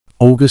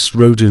Auguste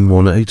Rodin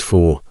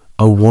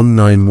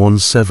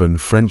 1840-1917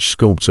 French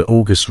sculptor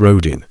Auguste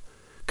Rodin,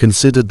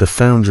 considered the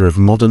founder of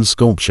modern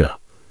sculpture,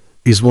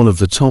 is one of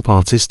the top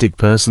artistic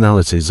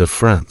personalities of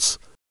France.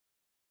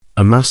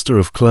 A master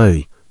of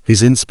clay,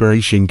 his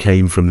inspiration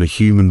came from the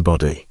human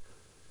body,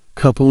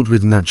 coupled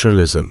with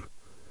naturalism.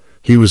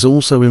 He was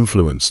also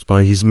influenced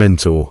by his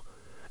mentor,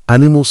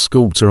 animal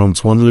sculptor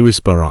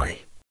Antoine-Louis Barye.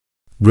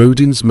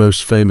 Rodin's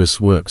most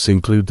famous works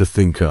include The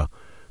Thinker,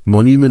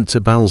 Monument to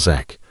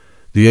Balzac,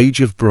 The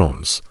Age of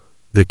Bronze,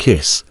 The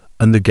Kiss,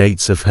 and The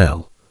Gates of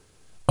Hell.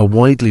 A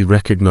widely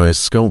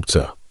recognized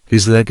sculptor,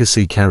 his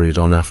legacy carried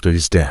on after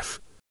his death.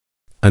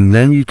 And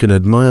now you can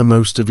admire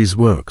most of his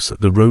works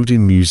at the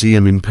Rodin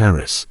Museum in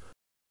Paris.